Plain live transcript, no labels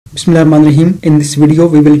Bismillahirrahmanirrahim. In this video,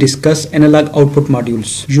 we will discuss analog output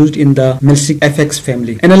modules used in the Melsec FX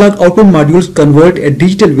family. Analog output modules convert a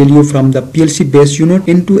digital value from the PLC base unit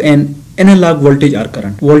into an analog voltage or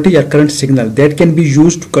current signal that can be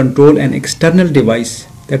used to control an external device,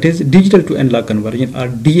 that is digital to analog conversion or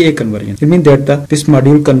DA conversion. It means that this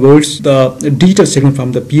module converts the digital signal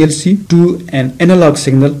from the PLC to an analog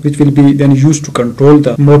signal, which will be then used to control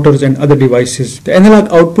the motors and other devices. The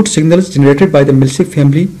analog output signals generated by the Melsec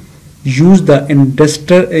family use the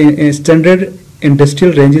standard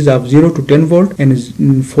industrial ranges of 0 to 10 volt and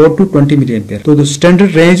 4 to 20 milliampere. So the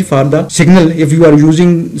standard range for the signal, if you are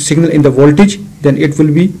using signal in the voltage, then it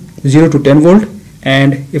will be 0 to 10 volt,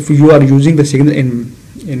 and if you are using the signal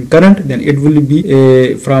in current, then it will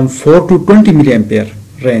be from 4 to 20 milliampere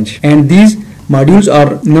range. And these modules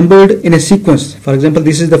are numbered in a sequence. For example,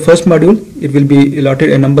 this is the first module, it will be allotted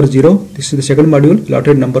a number 0. This is the second module,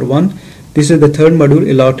 allotted number 1. This is the third module,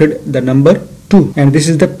 allotted the number 2, and this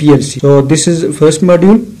is the PLC. So this is first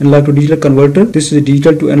module, analog to digital converter. This is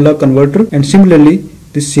digital to analog converter, and similarly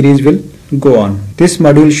this series will go on. This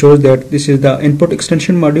module shows that this is the input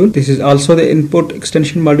extension module. This is also the input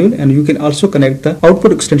extension module, and you can also connect the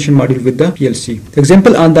output extension module with the PLC. The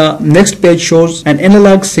example on the next page shows an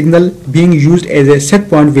analog signal being used as a set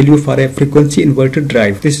point value for a frequency inverter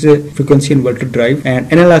drive. This is a frequency inverter drive, and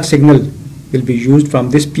analog signal will be used from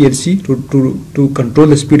this PLC to control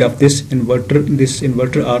the speed of this inverter. This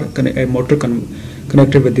inverter or a motor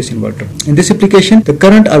connected with this inverter. In this application, the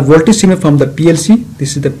current or voltage signal from the PLC,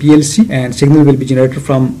 this is the PLC, and signal will be generated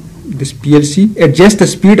from this PLC, adjust the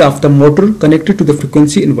speed of the motor connected to the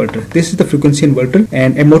frequency inverter. This is the frequency inverter,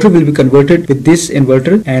 and a motor will be converted with this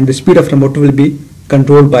inverter, and the speed of the motor will be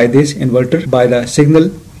controlled by this inverter by the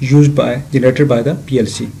signal generated by the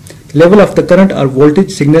PLC. The level of the current or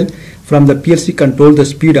voltage signal from the PLC control the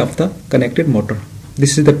speed of the connected motor.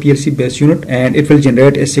 This is the PLC base unit, and it will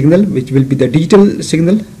generate a signal which will be the digital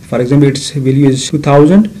signal. For example, its value is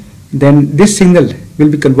 2000. Then this signal will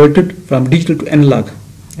be converted from digital to analog,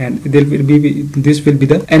 and this will be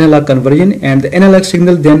the analog conversion, and the analog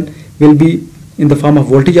signal then will be in the form of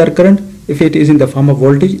voltage or current. If it is in the form of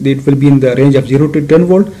voltage, it will be in the range of 0 to 10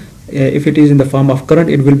 volt. If it is in the form of current,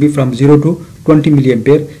 it will be from 0 to 20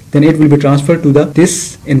 milliampere. Then it will be transferred to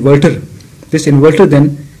this inverter. This inverter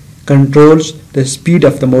then controls the speed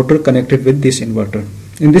of the motor connected with this inverter.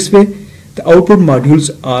 In this way, the output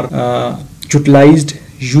modules are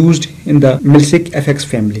used in the Melsec FX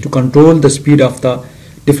family to control the speed of the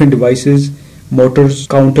different devices, motors,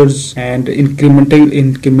 counters, and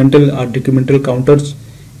incremental or decremental counters.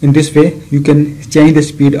 In this way, you can change the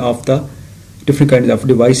speed of the different kinds of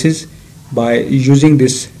devices by using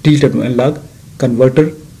this digital to analog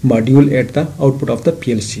converter module at the output of the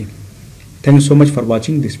PLC. Thank you so much for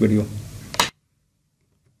watching this video.